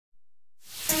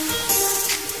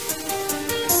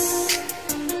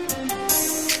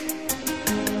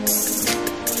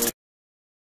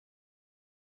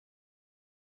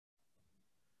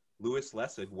Louis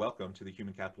Lessig, welcome to the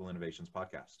Human Capital Innovations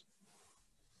Podcast.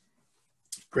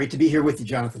 Great to be here with you,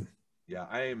 Jonathan. Yeah,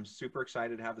 I am super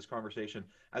excited to have this conversation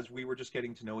as we were just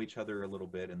getting to know each other a little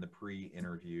bit in the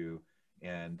pre-interview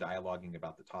and dialoguing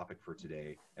about the topic for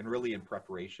today. And really in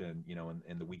preparation,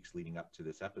 in the weeks leading up to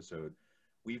this episode,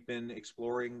 we've been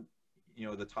exploring,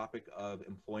 the topic of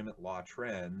employment law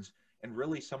trends and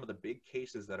really some of the big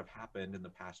cases that have happened in the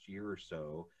past year or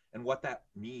so and what that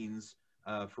means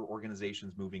for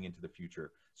organizations moving into the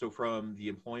future. So from the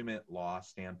employment law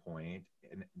standpoint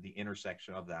and the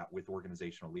intersection of that with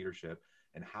organizational leadership,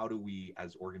 and how do we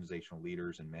as organizational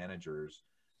leaders and managers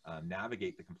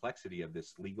navigate the complexity of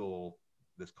this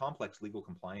complex legal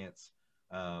compliance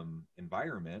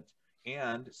environment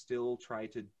and still try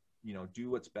to, do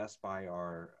what's best by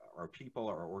our people,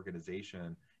 our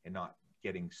organization, and not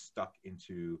getting stuck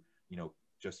into,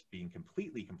 just being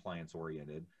completely compliance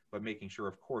oriented, but making sure,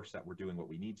 of course, that we're doing what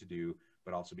we need to do,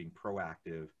 but also being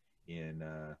proactive in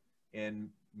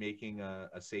making a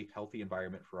safe, healthy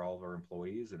environment for all of our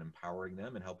employees and empowering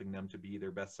them and helping them to be their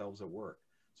best selves at work.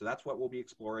 So that's what we'll be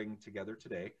exploring together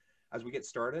today. As we get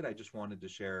started, I just wanted to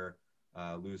share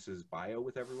Louis's bio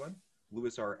with everyone.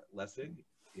 Louis R. Lessig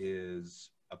is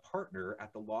a partner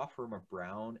at the law firm of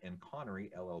Brown and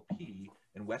Connery, LLP,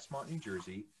 in Westmont, New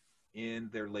Jersey, in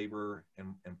their labor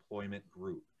and employment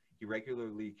group. He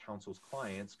regularly counsels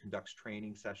clients, conducts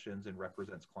training sessions, and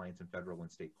represents clients in federal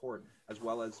and state court, as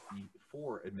well as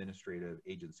before administrative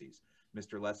agencies.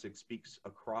 Mr. Lessig speaks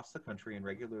across the country and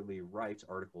regularly writes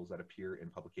articles that appear in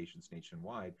publications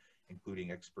nationwide,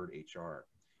 including Expert HR.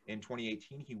 In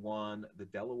 2018, he won the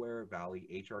Delaware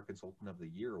Valley HR Consultant of the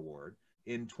Year Award.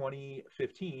 In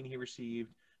 2015, he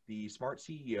received the Smart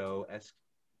CEO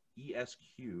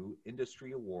ESQ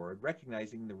Industry Award,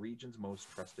 recognizing the region's most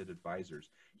trusted advisors.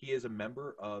 He is a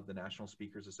member of the National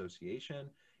Speakers Association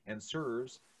and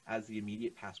serves as the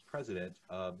immediate past president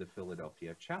of the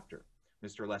Philadelphia chapter.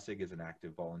 Mr. Lessig is an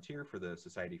active volunteer for the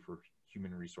Society for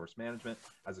Human Resource Management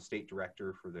as a state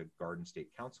director for the Garden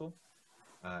State Council,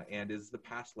 and is the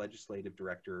past legislative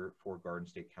director for Garden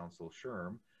State Council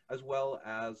SHRM, as well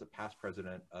as a past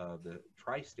president of the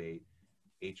Tri-State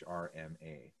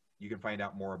HRMA. You can find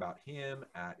out more about him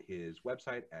at his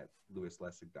website at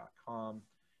louislessig.com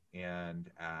and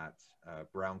at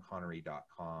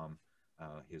brownconnery.com,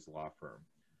 his law firm.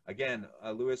 Again,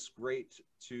 Louis, great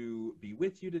to be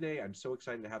with you today. I'm so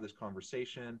excited to have this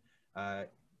conversation.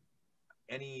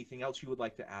 Anything else you would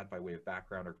like to add by way of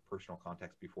background or personal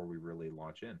context before we really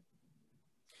launch in?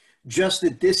 Just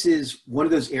that this is one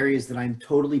of those areas that I'm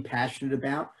totally passionate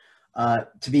about.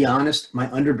 To be honest, my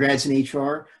undergrad's in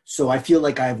HR, so I feel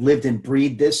like I've lived and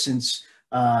breathed this since,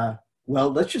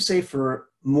 well, let's just say for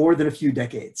more than a few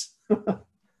decades.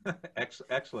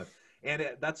 Excellent. And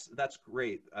that's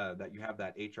great that you have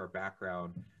that HR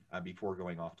background before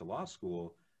going off to law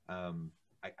school.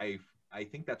 I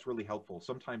think that's really helpful.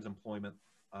 Sometimes employment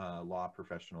law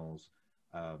professionals,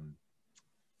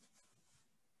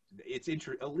 it's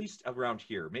at least around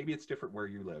here, maybe it's different where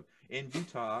you live. In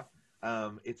Utah,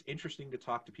 it's interesting to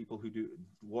talk to people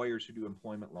lawyers who do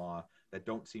employment law that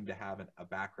don't seem to have a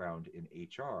background in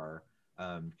HR,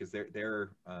 because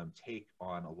their take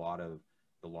on a lot of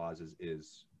the laws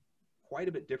is quite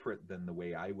a bit different than the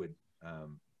way I would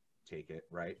take it,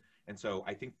 right? And so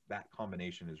I think that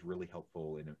combination is really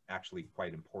helpful and actually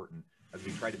quite important as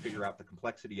we try to figure out the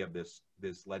complexity of this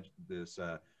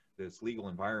legal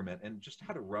environment and just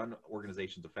how to run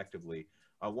organizations effectively.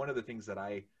 One of the things that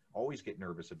I always get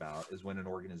nervous about is when an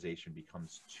organization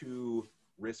becomes too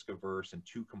risk averse and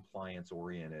too compliance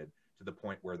oriented to the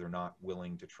point where they're not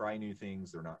willing to try new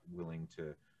things, they're not willing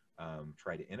to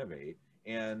try to innovate.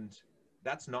 And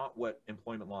that's not what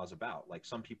employment law is about. Like,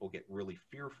 some people get really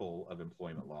fearful of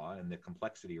employment law and the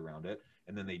complexity around it,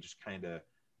 and then they just kind of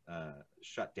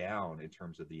shut down in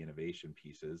terms of the innovation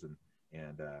pieces.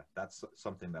 And that's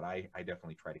something that I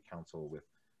definitely try to counsel with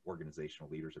organizational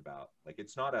leaders about. Like,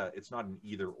 it's not an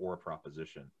either or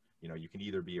proposition. You can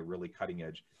either be a really cutting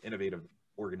edge, innovative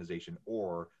organization,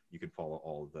 or you can follow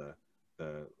all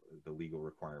the legal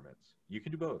requirements. You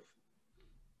can do both.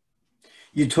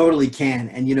 You totally can.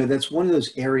 And, that's one of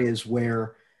those areas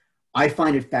where I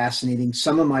find it fascinating.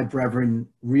 Some of my brethren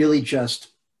really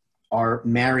just are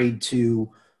married to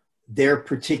their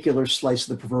particular slice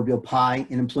of the proverbial pie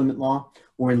in employment law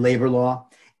or in labor law.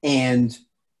 And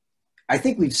I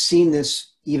think we've seen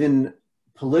this even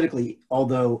politically,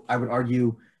 although I would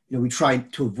argue, we try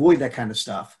to avoid that kind of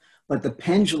stuff. But the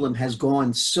pendulum has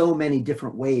gone so many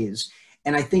different ways.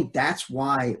 And I think that's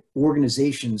why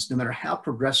organizations, no matter how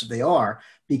progressive they are,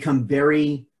 become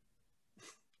very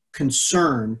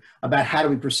concerned about how do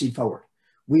we proceed forward.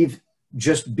 We've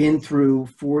just been through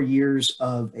 4 years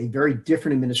of a very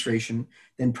different administration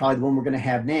than probably the one we're going to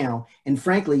have now. And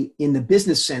frankly, in the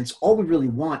business sense, all we really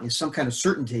want is some kind of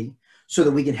certainty so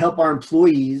that we can help our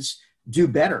employees do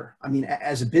better. I mean,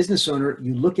 as a business owner,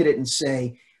 you look at it and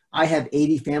say, I have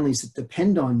 80 families that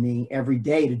depend on me every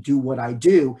day to do what I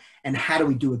do. And how do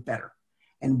we do it better?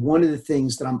 And one of the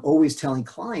things that I'm always telling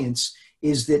clients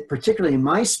is that, particularly in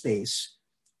my space,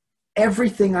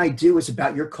 everything I do is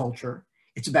about your culture.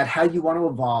 It's about how you want to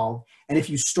evolve. And if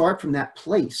you start from that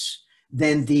place,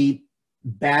 then the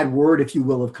bad word, if you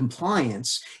will, of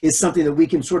compliance is something that we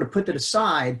can sort of put that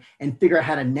aside and figure out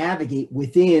how to navigate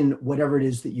within whatever it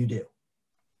is that you do.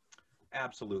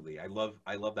 Absolutely. I love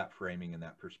that framing and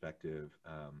that perspective.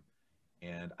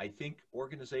 And I think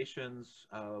organizations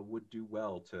would do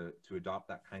well to adopt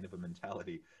that kind of a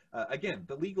mentality. Again,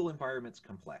 the legal environment's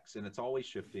complex and it's always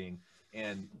shifting.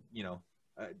 And,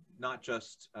 not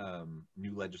just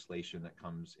new legislation that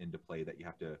comes into play that you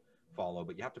have to follow,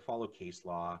 but you have to follow case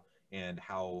law and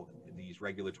how these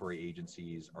regulatory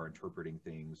agencies are interpreting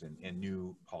things and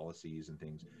new policies and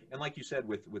things. And like you said,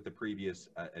 with the previous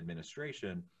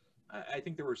administration, I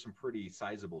think there were some pretty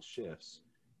sizable shifts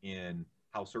in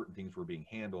how certain things were being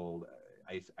handled.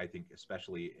 I think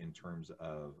especially in terms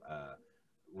of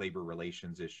labor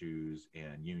relations issues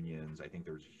and unions. I think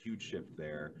there's a huge shift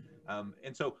there.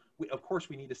 And so, of course,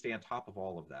 we need to stay on top of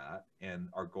all of that. And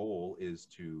our goal is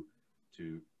to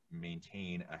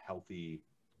maintain a healthy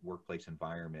workplace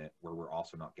environment where we're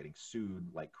also not getting sued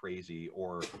like crazy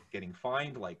or getting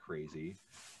fined like crazy.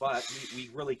 But we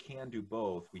really can do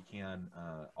both. We can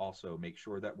also make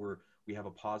sure that we have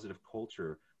a positive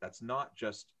culture that's not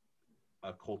just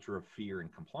a culture of fear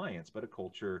and compliance, but a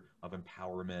culture of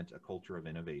empowerment, a culture of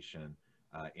innovation,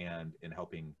 and in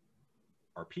helping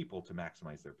our people to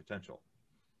maximize their potential.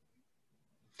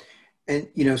 And,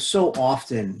 so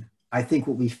often I think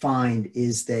what we find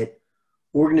is that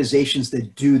organizations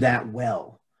that do that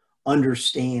well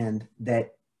understand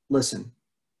that, listen,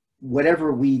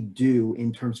 whatever we do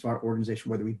in terms of our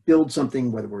organization, whether we build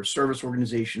something, whether we're a service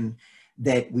organization,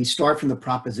 that we start from the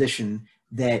proposition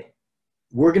that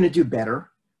we're going to do better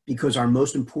because our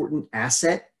most important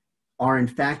asset are in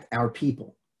fact our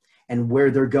people and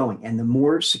where they're going. And the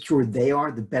more secure they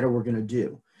are, the better we're going to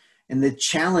do. And the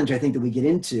challenge I think that we get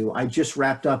into, I just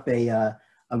wrapped up a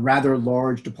rather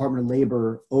large Department of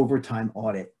Labor overtime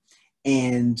audit.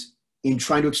 And in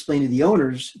trying to explain to the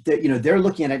owners that, they're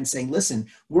looking at it and saying, listen,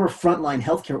 we're a frontline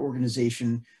healthcare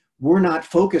organization. We're not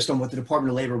focused on what the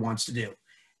Department of Labor wants to do.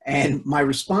 And my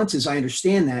response is, I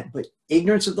understand that, but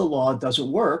ignorance of the law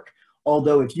doesn't work.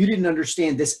 Although if you didn't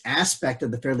understand this aspect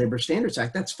of the Fair Labor Standards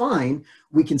Act, that's fine.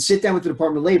 We can sit down with the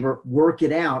Department of Labor, work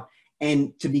it out.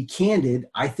 And to be candid,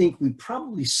 I think we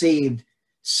probably saved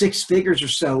 6 figures or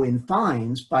so in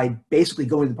fines by basically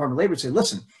going to the Department of Labor and say,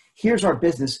 listen, here's our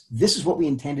business. This is what we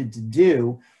intended to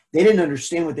do. They didn't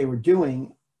understand what they were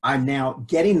doing. I'm now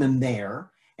getting them there.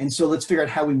 And so let's figure out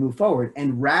how we move forward.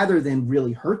 And rather than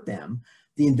really hurt them,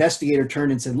 the investigator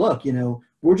turned and said, look,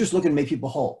 we're just looking to make people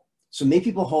whole. So make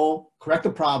people whole, correct the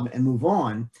problem, and move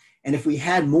on. And if we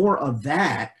had more of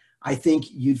that, I think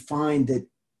you'd find that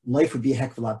life would be a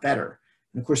heck of a lot better.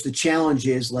 And of course, the challenge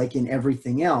is, like in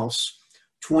everything else,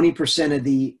 20% of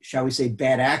the, shall we say,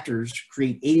 bad actors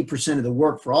create 80% of the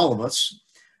work for all of us.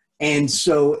 And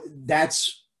so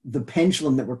that's the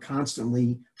pendulum that we're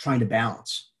constantly trying to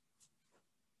balance.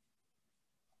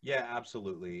 Yeah,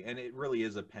 absolutely. And it really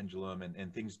is a pendulum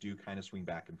and things do kind of swing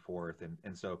back and forth.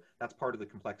 And so that's part of the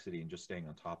complexity and just staying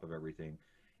on top of everything.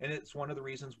 And it's one of the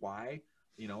reasons why,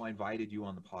 I invited you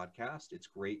on the podcast. It's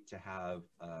great to have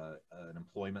an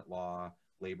employment law,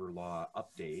 labor law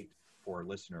update for our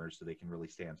listeners so they can really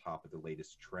stay on top of the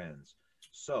latest trends.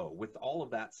 So with all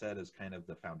of that said as kind of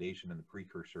the foundation and the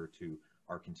precursor to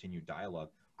our continued dialogue,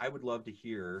 I would love to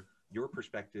hear your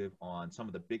perspective on some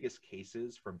of the biggest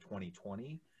cases from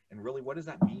 2020 and really what does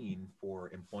that mean for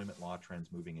employment law trends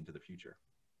moving into the future?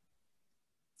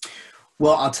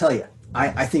 Well, I'll tell you,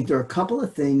 I think there are a couple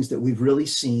of things that we've really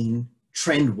seen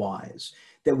trend-wise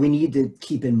that we need to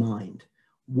keep in mind.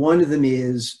 One of them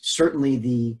is certainly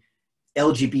the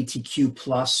LGBTQ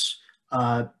plus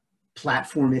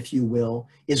platform, if you will,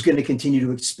 is going to continue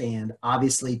to expand.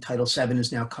 Obviously, Title VII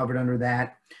is now covered under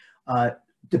that.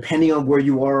 Depending on where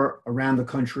you are around the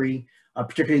country,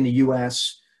 particularly in the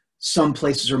US, some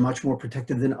places are much more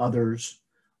protective than others.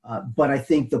 But I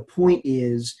think the point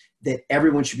is that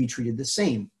everyone should be treated the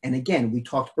same. And again, we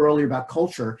talked earlier about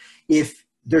culture. If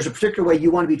there's a particular way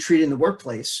you want to be treated in the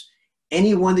workplace,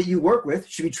 anyone that you work with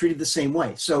should be treated the same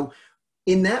way. So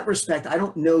in that respect, I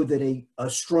don't know that a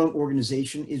strong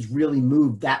organization is really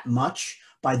moved that much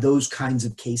by those kinds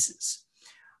of cases.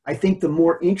 I think the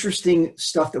more interesting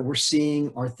stuff that we're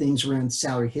seeing are things around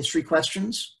salary history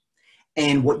questions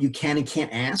and what you can and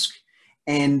can't ask.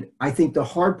 And I think the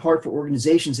hard part for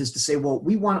organizations is to say, well,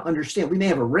 we want to understand, we may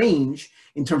have a range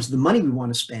in terms of the money we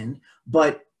want to spend,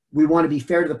 but we want to be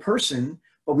fair to the person,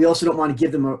 but we also don't want to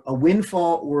give them a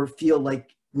windfall or feel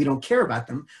like we don't care about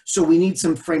them. So we need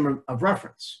some frame of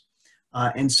reference.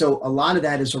 And so a lot of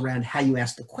that is around how you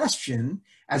ask the question,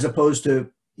 as opposed to,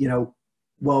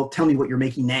 well, tell me what you're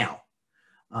making now.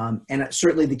 And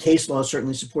certainly the case law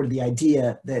certainly supported the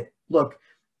idea that, look,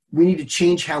 we need to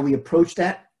change how we approach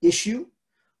that issue,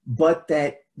 but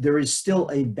that there is still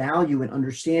a value in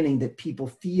understanding that people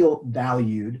feel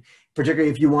valued, particularly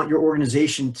if you want your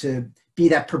organization to be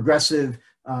that progressive,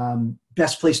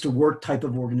 best place to work type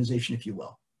of organization, if you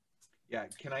will. Yeah,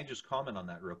 can I just comment on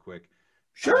that real quick?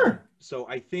 Sure. So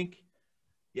I think,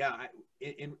 yeah,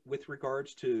 with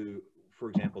regards to, for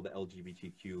example, the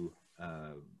LGBTQ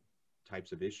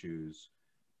types of issues,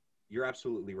 you're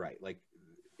absolutely right. Like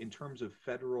in terms of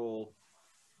federal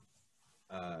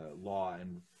law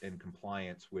and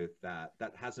compliance with that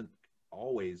hasn't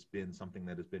always been something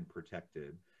that has been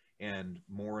protected. And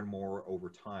more over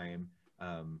time,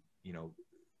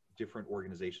 different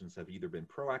organizations have either been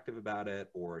proactive about it,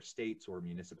 or states or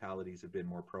municipalities have been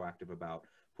more proactive about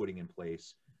putting in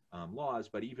place laws.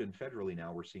 But even federally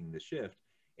now, we're seeing this shift.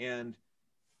 And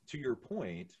to your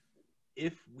point,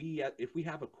 if we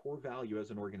have a core value as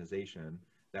an organization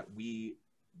that we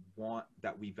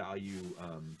value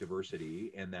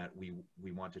diversity, and that we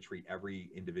want to treat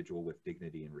every individual with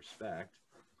dignity and respect,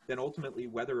 then ultimately,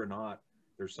 whether or not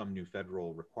there's some new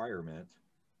federal requirement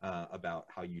about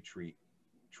how you treat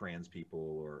trans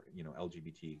people or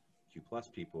LGBTQ plus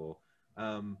people,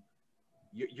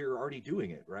 you're already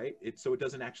doing it, right? So it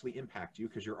doesn't actually impact you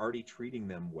because you're already treating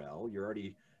them well. You're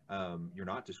already you're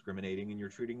not discriminating, and you're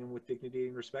treating them with dignity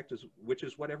and respect, which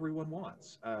is what everyone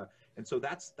wants. And so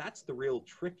that's the real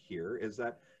trick here, is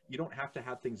that you don't have to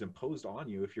have things imposed on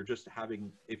you if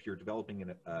you're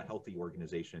developing a healthy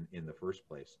organization in the first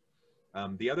place.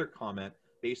 The other comment,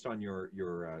 based on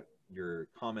your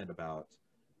comment about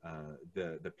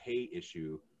the pay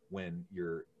issue when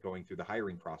you're going through the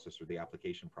hiring process or the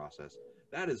application process,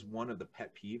 that is one of the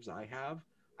pet peeves I have.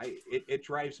 It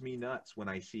drives me nuts when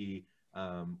I see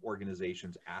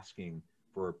organizations asking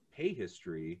for pay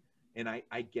history, and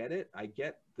I get it. I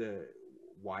get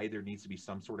why there needs to be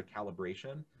some sort of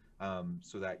calibration,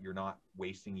 so that you're not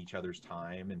wasting each other's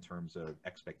time in terms of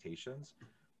expectations.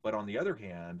 But on the other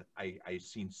hand, I've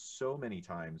seen so many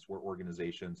times where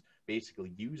organizations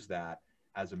basically use that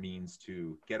as a means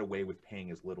to get away with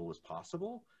paying as little as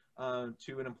possible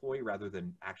to an employee, rather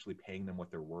than actually paying them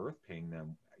what they're worth, paying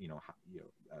them,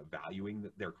 valuing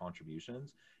their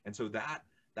contributions. And so that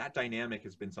dynamic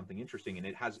has been something interesting,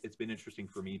 and it's been interesting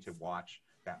for me to watch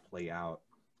that play out,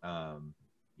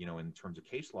 in terms of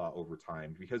case law over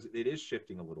time, because it is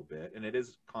shifting a little bit and it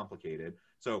is complicated.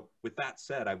 So with that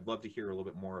said, I'd love to hear a little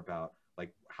bit more about,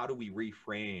 like, how do we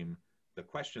reframe the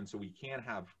question so we can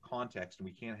have context and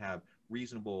we can have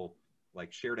reasonable,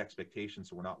 like, shared expectations,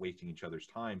 so we're not wasting each other's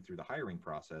time through the hiring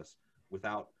process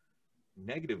without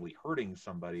negatively hurting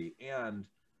somebody and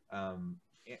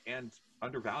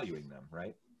undervaluing them,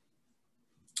 right?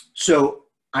 So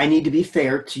I need to be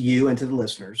fair to you and to the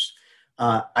listeners.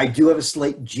 I do have a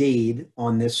slight jade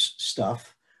on this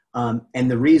stuff. And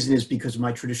the reason is because of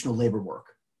my traditional labor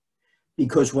work.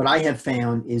 Because what I have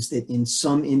found is that in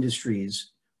some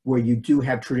industries where you do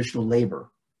have traditional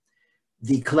labor,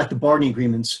 the collective bargaining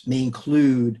agreements may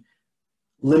include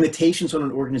limitations on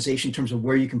an organization in terms of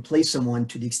where you can place someone,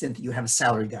 to the extent that you have a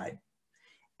salary guide.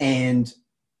 And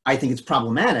I think it's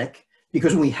problematic,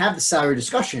 because when we have the salary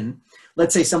discussion,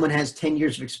 let's say someone has 10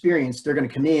 years of experience, they're going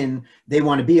to come in, they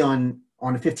want to be on a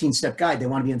 15-step guide, they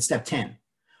want to be on step 10.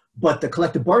 But the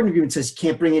collective bargaining agreement says you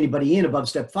can't bring anybody in above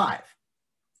step 5.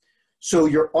 So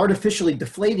you're artificially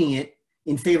deflating it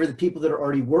in favor of the people that are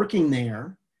already working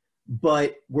there,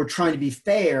 but we're trying to be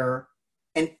fair,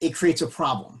 and it creates a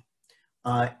problem.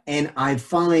 And I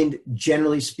find,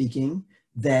 generally speaking,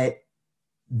 that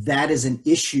is an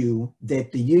issue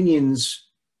that the unions,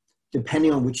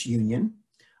 depending on which union,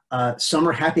 some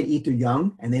are happy to eat their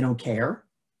young and they don't care,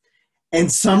 and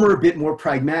some are a bit more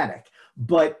pragmatic.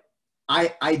 But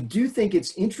I do think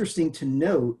it's interesting to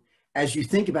note, as you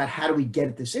think about how do we get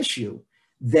at this issue,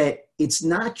 that it's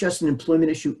not just an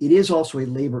employment issue, it is also a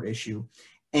labor issue.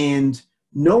 And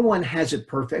no one has it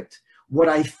perfect. What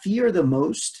I fear the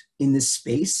most in this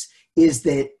space is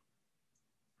that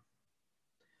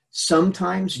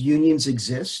sometimes unions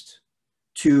exist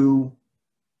to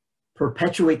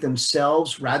perpetuate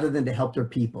themselves rather than to help their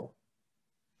people.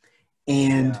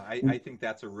 And Yeah, I think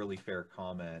that's a really fair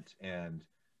comment. And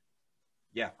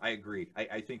yeah, I agree.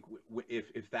 I think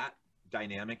if that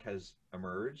dynamic has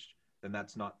emerged, then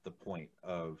that's not the point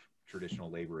of traditional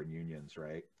labor and unions,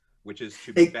 right? Which is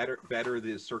to better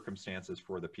the circumstances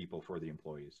for the people, for the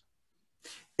employees.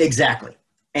 Exactly.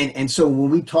 And so when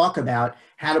we talk about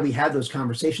how do we have those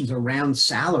conversations around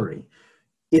salary,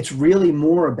 it's really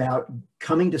more about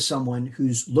coming to someone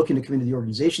who's looking to come into the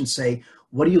organization, say,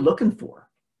 what are you looking for?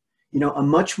 You know, a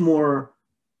much more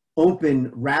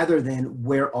open rather than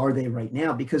where are they right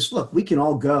now? Because look, we can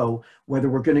all go, whether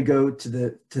we're going to go to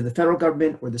the federal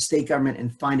government or the state government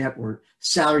and find out where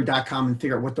salary.com and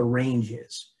figure out what the range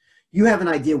is. You have an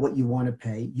idea what you want to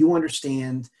pay. You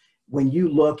understand when you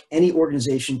look, any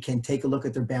organization can take a look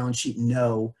at their balance sheet and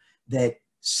know that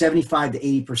 75 to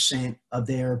 80% of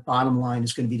their bottom line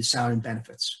is going to be the salary and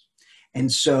benefits.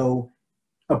 And so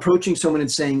approaching someone and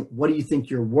saying, what do you think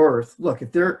you're worth? Look,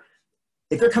 if they're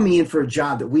coming in for a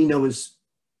job that we know is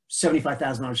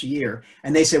 $75,000 a year,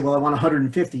 and they say, well, I want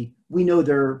 150, we know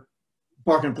they're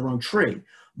barking up the wrong tree.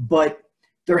 But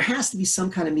there has to be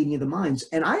some kind of meeting of the minds.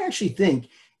 And I actually think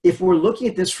if we're looking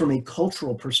at this from a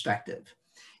cultural perspective,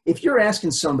 if you're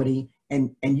asking somebody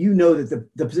and you know that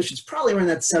the position's probably around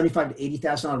that $75,000 to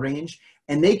 $80,000 range,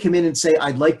 and they come in and say,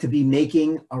 I'd like to be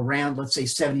making around, let's say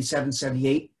 77,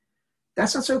 78,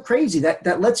 that's not so crazy.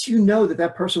 That lets you know that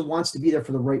that person wants to be there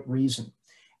for the right reason.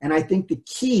 And I think the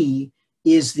key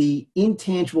is the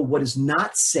intangible, what is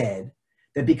not said,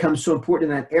 that becomes so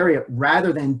important in that area,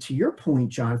 rather than, to your point,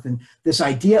 Jonathan, this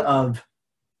idea of,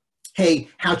 hey,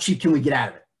 how cheap can we get out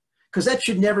of it? Because that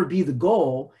should never be the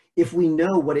goal if we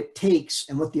know what it takes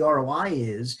and what the ROI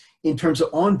is in terms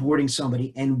of onboarding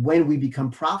somebody and when we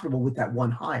become profitable with that one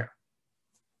hire.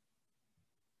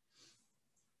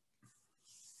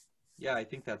 Yeah, I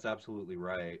think that's absolutely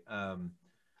right.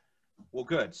 Well,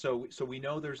 good. So we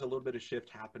know there's a little bit of shift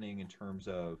happening in terms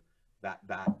of that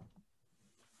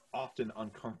often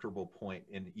uncomfortable point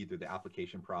in either the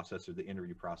application process or the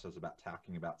interview process about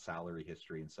talking about salary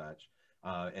history and such.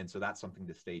 And so that's something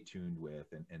to stay tuned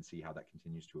with and see how that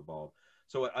continues to evolve.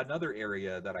 So another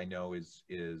area that I know is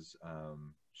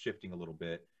shifting a little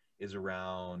bit is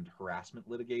around harassment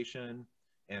litigation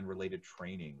and related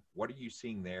training. What are you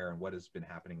seeing there, and what has been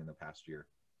happening in the past year?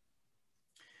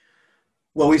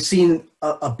 Well, we've seen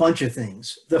a bunch of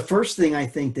things. The first thing I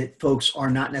think that folks are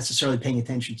not necessarily paying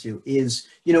attention to is,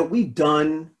 you know, we've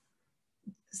done,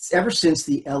 ever since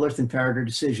the Ellerth and Farragher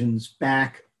decisions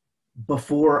back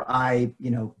before I,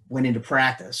 went into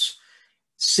practice,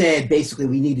 said basically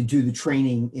we need to do the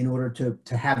training in order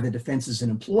to have the defense as an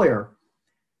employer.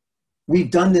 We've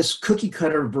done this cookie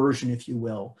cutter version, if you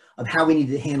will, of how we need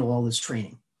to handle all this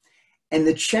training. And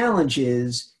the challenge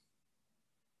is,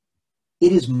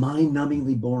 it is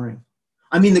mind-numbingly boring.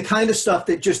 I mean, the kind of stuff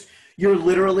that just, you're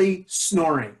literally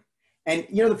snoring. And,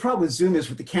 the problem with Zoom is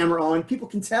with the camera on, people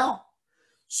can tell.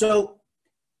 So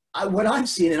what I've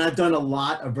seen, and I've done a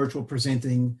lot of virtual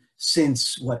presenting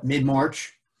since,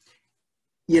 mid-March,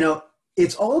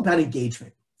 it's all about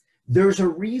engagement. There's a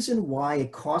reason why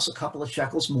it costs a couple of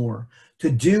shekels more to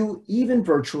do, even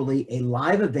virtually, a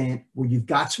live event where you've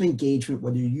got some engagement,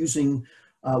 whether you're using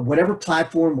whatever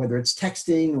platform, whether it's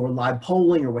texting or live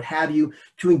polling or what have you,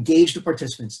 to engage the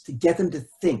participants, to get them to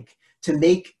think, to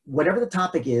make whatever the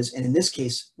topic is, and in this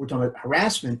case, we're talking about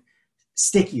harassment,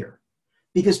 stickier.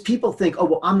 Because people think, oh,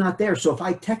 well, I'm not there, so if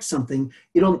I text something,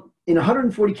 it'll, in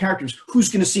 140 characters, who's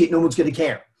going to see it? No one's going to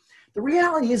care. The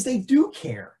reality is they do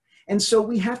care. And so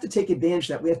we have to take advantage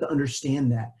of that. We have to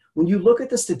understand that. When you look at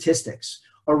the statistics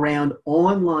around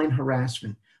online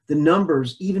harassment, the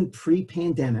numbers, even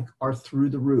pre-pandemic, are through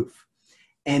the roof,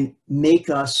 and make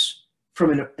us,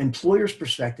 from an employer's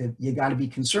perspective, you got to be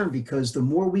concerned, because the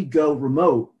more we go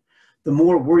remote, the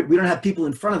more we don't have people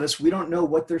in front of us. We don't know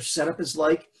what their setup is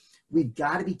like. We've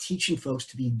got to be teaching folks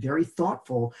to be very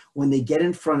thoughtful when they get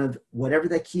in front of whatever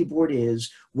that keyboard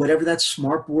is, whatever that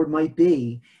smart board might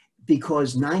be,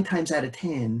 because 9 times out of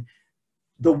 10,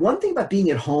 the one thing about being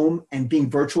at home and being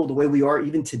virtual the way we are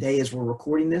even today as we're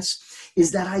recording this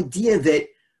is that idea that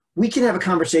we can have a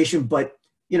conversation, but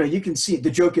you can see, the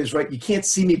joke is, right, you can't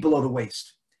see me below the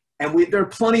waist. And there are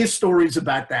plenty of stories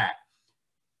about that.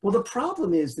 Well, the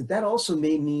problem is that also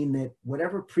may mean that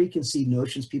whatever preconceived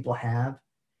notions people have,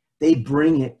 they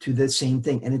bring it to the same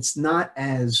thing. And it's not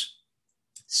as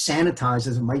sanitized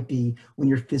as it might be when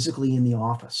you're physically in the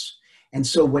office. And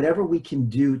so whatever we can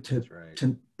do to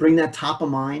bring that top of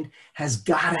mind has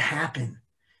got to happen,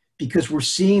 because we're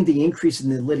seeing the increase in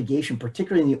the litigation,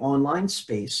 particularly in the online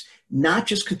space, not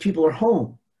just because people are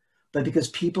home, but because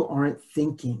people aren't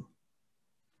thinking.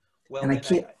 Well, And I and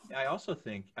can't, I also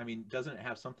think, I mean, doesn't it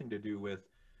have something to do with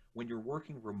when you're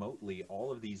working remotely,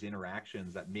 all of these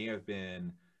interactions that may have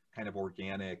been kind of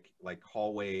organic, like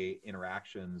hallway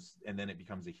interactions, and then it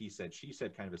becomes a he said, she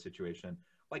said kind of a situation.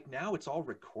 Like now it's all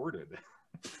recorded,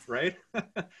 right?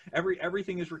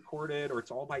 Everything is recorded, or it's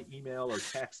all by email or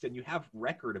text, and you have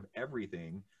record of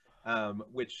everything,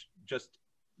 which just,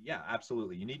 yeah,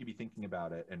 absolutely. You need to be thinking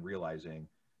about it and realizing,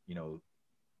 you know,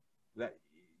 that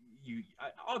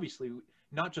obviously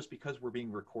not just because we're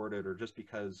being recorded or just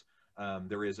because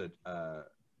there is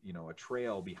you know, a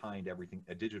trail behind everything,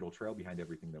 a digital trail behind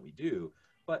everything that we do,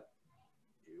 but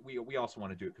we also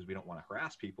want to do it because we don't want to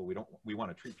harass people. We want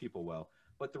to treat people well.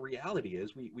 But the reality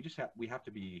is we have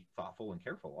to be thoughtful and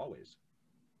careful always.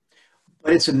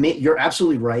 but you're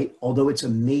absolutely right. Although it's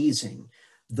amazing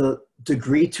the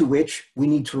degree to which we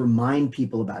need to remind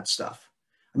people about stuff.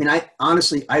 I mean, I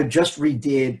just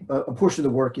redid a portion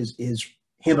of the work is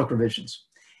handbook revisions,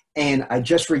 and I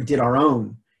just redid our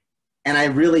own. And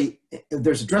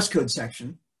there's a dress code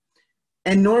section,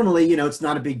 and normally, you know, it's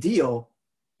not a big deal,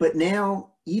 but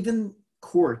now even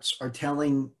courts are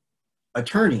telling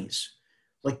attorneys,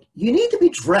 like, you need to be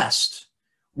dressed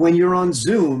when you're on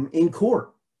Zoom in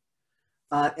court.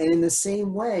 And in the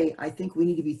same way, I think we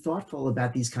need to be thoughtful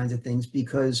about these kinds of things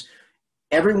because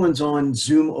everyone's on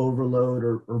Zoom overload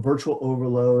or virtual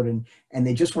overload, and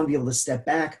they just want to be able to step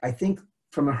back. I think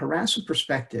from a harassment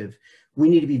perspective, we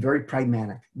need to be very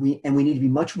pragmatic. We need to be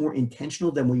much more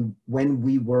intentional than when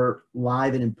we were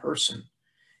live and in person.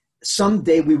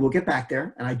 Someday we will get back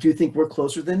there, and I do think we're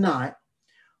closer than not.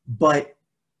 But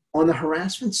on the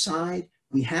harassment side,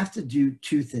 we have to do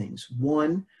two things.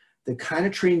 One, the kind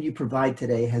of training you provide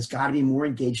today has got to be more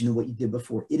engaging than what you did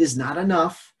before. It is not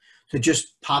enough to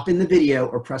just pop in the video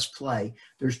or press play.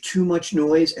 There's too much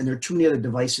noise, and there are too many other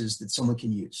devices that someone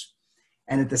can use.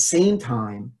 And at the same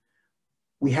time,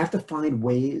 we have to find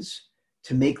ways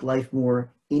to make life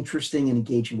more interesting and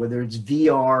engaging, whether it's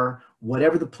VR,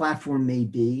 whatever the platform may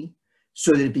be,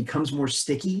 so that it becomes more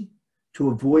sticky to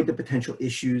avoid the potential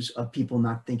issues of people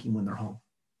not thinking when they're home.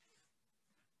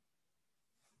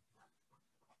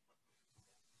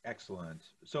 Excellent.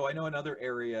 So I know another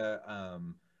area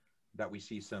that we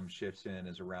see some shifts in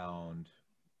is around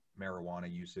marijuana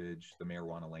usage, the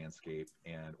marijuana landscape,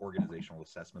 and organizational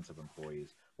assessments of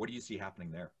employees. What do you see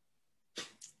happening there?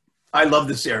 I love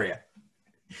this area.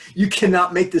 You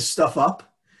cannot make this stuff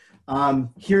up.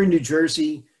 Here in New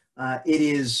Jersey, it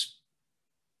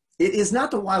is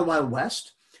not the Wild Wild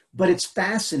West, but it's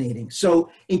fascinating. So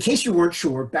in case you weren't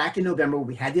sure, back in November, when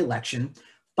we had the election,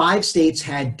 5 states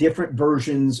had different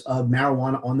versions of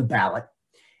marijuana on the ballot.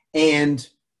 And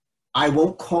I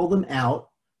won't call them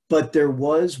out, but there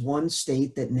was one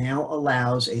state that now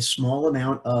allows a small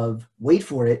amount of, wait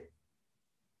for it,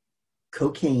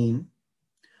 cocaine,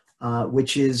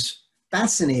 which is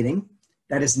fascinating.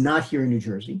 That is not here in New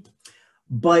Jersey.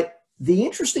 But the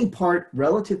interesting part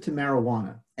relative to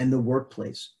marijuana and the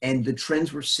workplace and the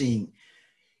trends we're seeing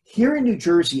here in New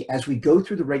Jersey, as we go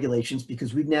through the regulations,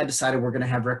 because we've now decided we're going to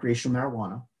have recreational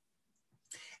marijuana,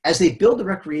 as they build the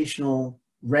recreational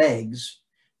regs,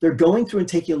 they're going through and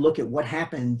taking a look at what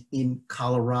happened in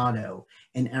Colorado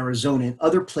and Arizona and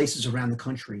other places around the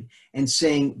country and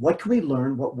saying, what can we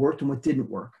learn, what worked and what didn't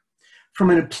work? From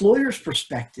an employer's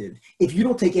perspective, if you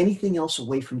don't take anything else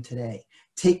away from today,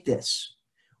 take this.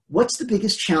 What's the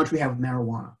biggest challenge we have with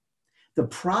marijuana? The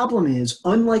problem is,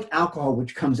 unlike alcohol,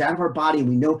 which comes out of our body, and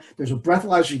we know there's a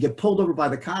breathalyzer, you get pulled over by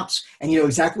the cops, and you know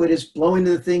exactly what it is, blow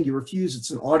into the thing, you refuse, it's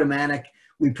an automatic.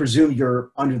 We presume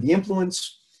you're under the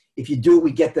influence. If you do,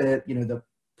 we get the, you know, the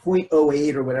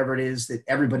 0.08 or whatever it is that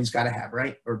everybody's got to have,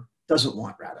 right? Or doesn't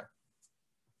want, rather.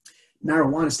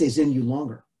 Marijuana stays in you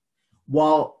longer.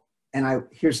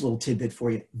 Here's a little tidbit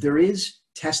for you. There is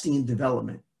testing and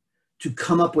development to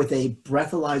come up with a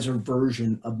breathalyzer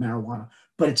version of marijuana,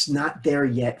 but it's not there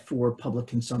yet for public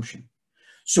consumption.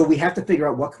 So we have to figure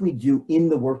out what can we do in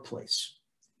the workplace.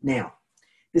 Now,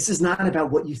 this is not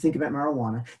about what you think about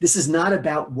marijuana. This is not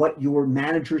about what your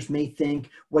managers may think,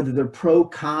 whether they're pro,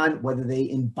 con, whether they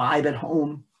imbibe at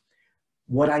home.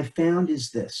 What I found is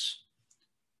this.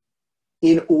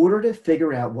 In order to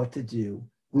figure out what to do,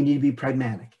 we need to be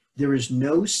pragmatic. There is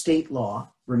no state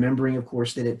law, remembering, of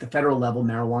course, that at the federal level,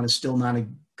 marijuana is still not a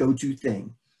go-to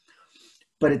thing.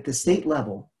 But at the state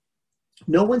level,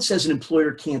 no one says an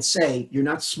employer can't say, you're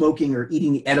not smoking or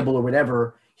eating the edible or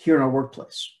whatever here in our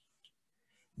workplace.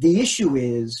 The issue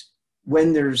is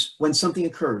when something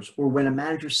occurs or when a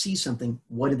manager sees something,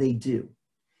 what do they do?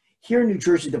 Here in New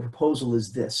Jersey, the proposal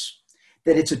is this,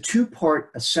 that it's a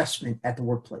 2-part assessment at the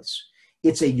workplace.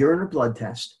 It's a urine or blood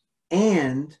test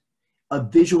and a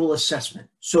visual assessment.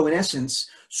 So in essence,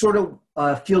 sort of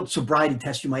a field sobriety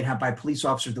test you might have by police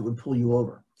officers that would pull you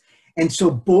over. And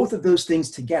so both of those things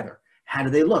together, how do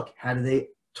they look? How do they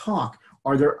talk?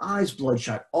 Are their eyes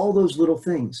bloodshot? All those little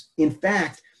things. In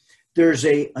fact, there's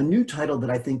a new title that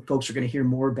I think folks are going to hear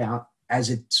more about as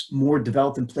it's more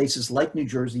developed in places like New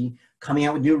Jersey, coming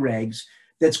out with new regs,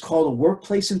 that's called a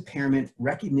workplace impairment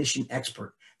recognition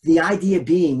expert. The idea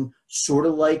being sort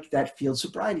of like that field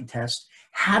sobriety test.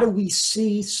 How do we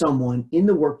see someone in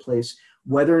the workplace,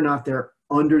 whether or not they're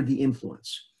under the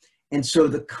influence? And so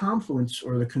the confluence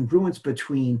or the congruence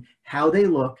between how they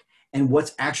look and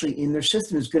what's actually in their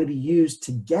system is going to be used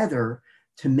together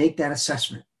to make that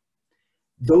assessment.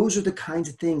 Those are the kinds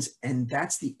of things, and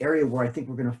that's the area where I think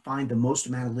we're going to find the most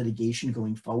amount of litigation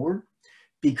going forward,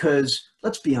 because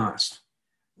let's be honest,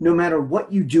 no matter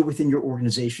what you do within your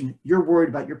organization, you're worried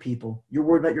about your people, you're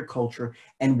worried about your culture,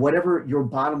 and whatever your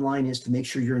bottom line is to make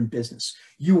sure you're in business.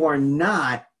 You are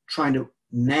not trying to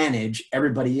manage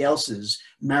everybody else's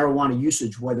marijuana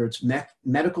usage, whether it's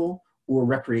medical or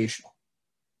recreational.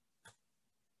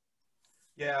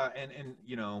 Yeah, and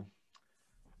you know,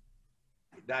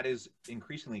 that is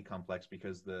increasingly complex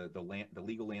because the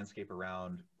legal landscape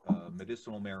around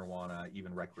medicinal marijuana,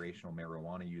 even recreational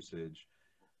marijuana usage,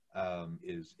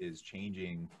 is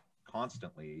changing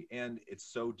constantly, and it's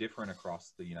so different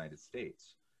across the United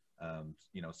States.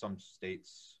 You know, some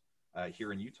states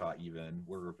here in Utah, even,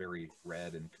 we're a very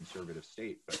red and conservative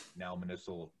state, but now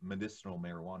medicinal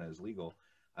marijuana is legal,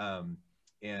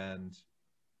 and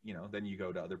you know, then you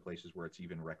go to other places where it's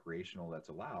even recreational that's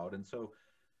allowed, and so.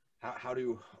 How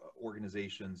do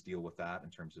organizations deal with that in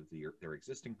terms of their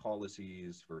existing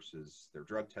policies versus their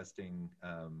drug testing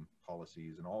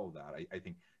policies and all of that? I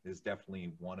think is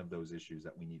definitely one of those issues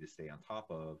that we need to stay on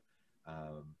top of.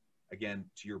 Again,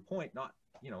 to your point, not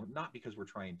because we're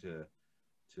trying to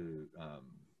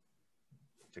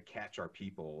catch our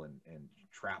people and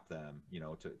trap them, you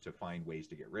know, to find ways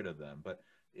to get rid of them, but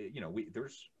you know, we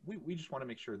just want to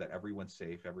make sure that everyone's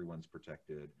safe, everyone's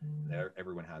protected, that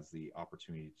everyone has the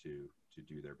opportunity to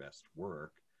do their best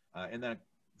work, and that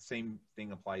same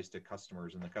thing applies to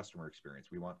customers and the customer experience.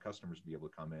 We want customers to be able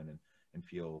to come in and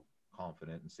feel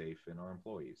confident and safe in our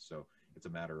employees. So it's a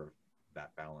matter of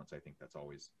that balance. I think that's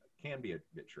always can be a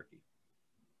bit tricky.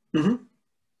 Mm-hmm.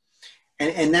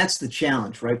 And that's the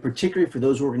challenge, right? Particularly for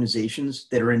those organizations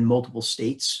that are in multiple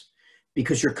states,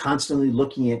 because you're constantly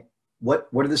looking at what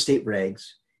are the state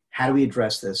regs? How do we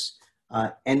address this?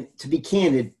 And to be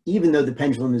candid, even though the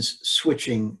pendulum is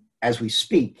switching as we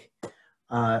speak,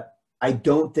 I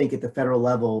don't think at the federal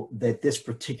level that this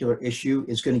particular issue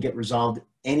is going to get resolved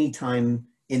anytime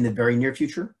in the very near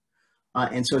future.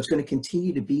 And so it's going to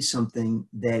continue to be something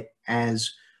that,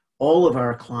 as all of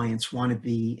our clients want to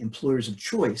be employers of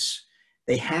choice,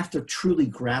 they have to truly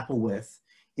grapple with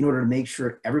in order to make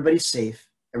sure everybody's safe,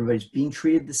 everybody's being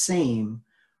treated the same,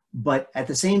 but at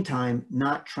the same time,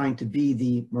 not trying to be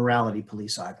the morality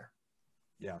police either.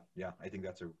 Yeah, I think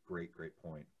that's a great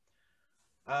point.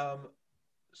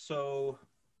 So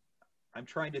I'm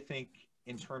trying to think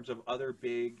in terms of other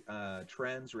big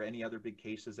trends or any other big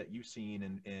cases that you've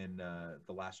seen in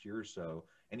the last year or so.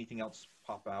 Anything else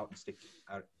pop out and stick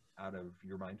out of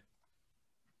your mind?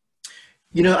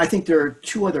 You know, I think there are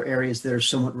two other areas that are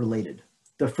somewhat related.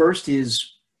 The first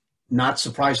is, not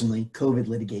surprisingly, COVID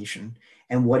litigation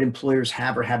and what employers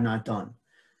have or have not done.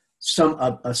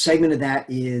 A segment of that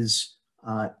is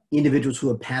individuals who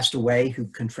have passed away who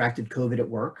contracted COVID at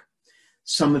work.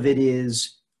 Some of it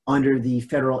is under the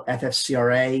federal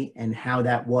FFCRA and how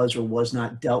that was or was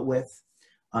not dealt with.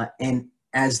 And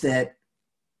as that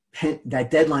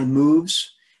deadline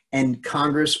moves and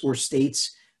Congress or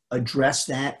states address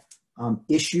that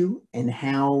issue and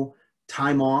how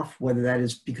time off, whether that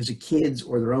is because of kids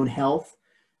or their own health,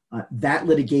 that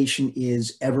litigation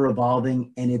is ever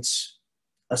evolving, and it's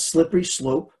a slippery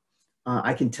slope.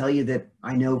 I can tell you that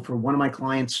I know for one of my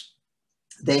clients,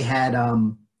 they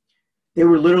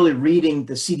were literally reading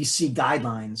the CDC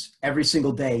guidelines every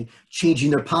single day,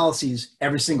 changing their policies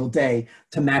every single day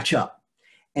to match up.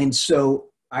 And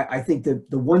so I think that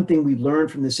the one thing we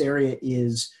learned from this area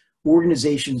is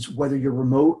organizations, whether you're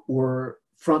remote or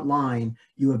frontline,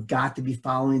 you have got to be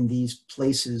following these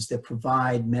places that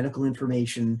provide medical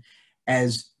information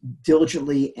as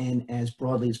diligently and as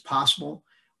broadly as possible.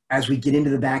 As we get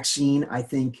into the vaccine, I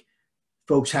think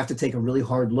folks have to take a really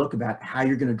hard look about how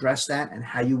you're going to address that and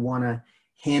how you want to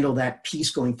handle that piece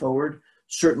going forward.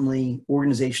 Certainly,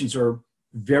 organizations are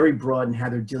very broad in how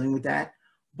they're dealing with that,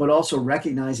 but also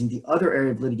recognizing the other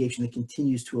area of litigation that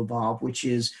continues to evolve, which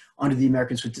is under the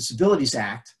Americans with Disabilities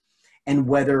Act. and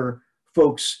whether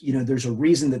folks, there's a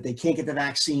reason that they can't get the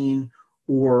vaccine,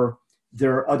 or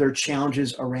there are other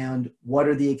challenges around what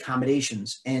are the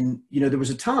accommodations. And, there was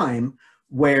a time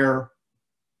where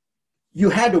you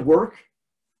had to work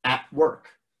at work.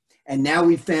 And now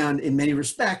we've found in many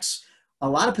respects, a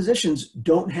lot of positions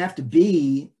don't have to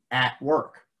be at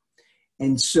work.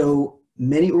 And so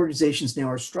many organizations now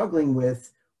are struggling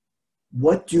with,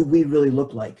 what do we really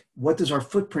look like? What does our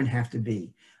footprint have to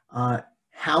be?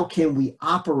 How can we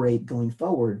operate going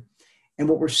forward? And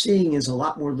what we're seeing is a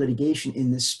lot more litigation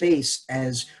in this space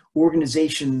as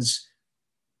organizations,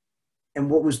 and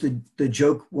what was the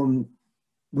joke when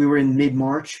we were in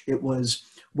mid-March? It was,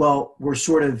 well, we're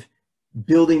sort of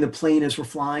building the plane as we're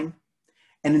flying.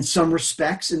 And in some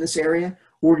respects in this area,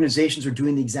 organizations are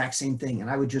doing the exact same thing. And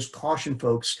I would just caution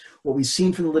folks, what we've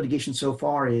seen from the litigation so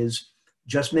far is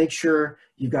just make sure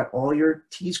you've got all your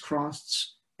T's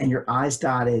crossed and your I's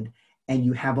dotted, and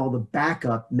you have all the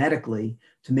backup medically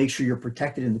to make sure you're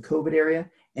protected in the COVID area,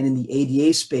 and in the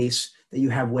ADA space, that you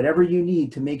have whatever you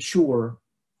need to make sure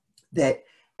that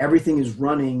everything is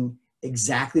running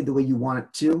exactly the way you want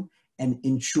it to, and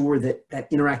ensure that that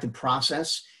interactive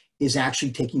process is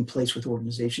actually taking place with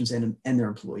organizations and their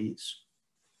employees.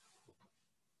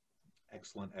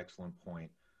 Excellent, excellent point.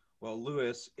 Well,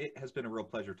 Louis, it has been a real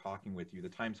pleasure talking with you. The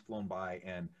time's flown by,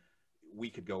 and we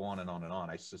could go on and on and on.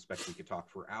 I suspect we could talk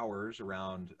for hours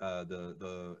around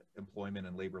the employment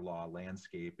and labor law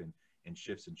landscape and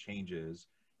shifts and changes.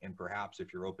 And perhaps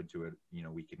if you're open to it,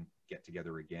 we can get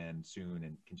together again soon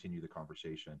and continue the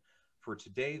conversation. For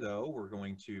today, though, we're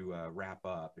going to wrap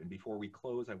up. And before we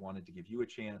close, I wanted to give you a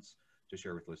chance to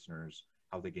share with listeners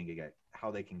how they can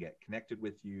get connected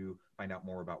with you, find out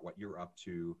more about what you're up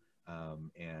to,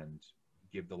 and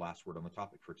give the last word on the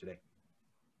topic for today.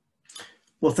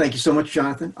 Well, thank you so much,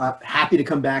 Jonathan. Happy to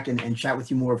come back and chat with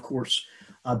you more, of course.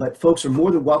 But folks are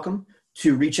more than welcome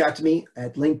to reach out to me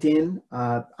at LinkedIn.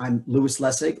 I'm Louis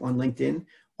Lessig on LinkedIn,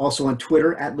 also on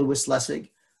Twitter at Louis Lessig,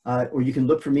 or you can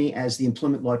look for me as the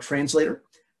Employment Law Translator.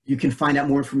 You can find out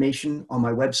more information on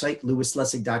my website,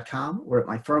 louislessig.com, or at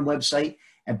my firm website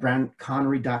at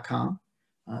brownconnery.com.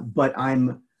 But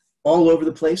I'm all over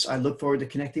the place. I look forward to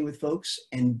connecting with folks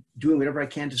and doing whatever I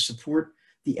can to support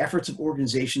the efforts of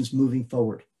organizations moving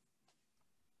forward.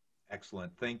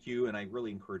 Excellent. Thank you. And I really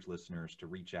encourage listeners to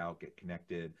reach out, get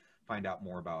connected, find out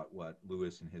more about what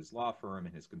Louis and his law firm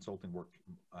and his consulting work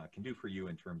can do for you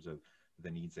in terms of the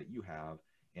needs that you have.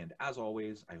 And as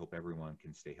always, I hope everyone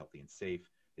can stay healthy and safe,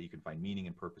 that you can find meaning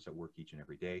and purpose at work each and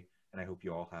every day. And I hope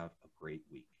you all have a great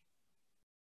week.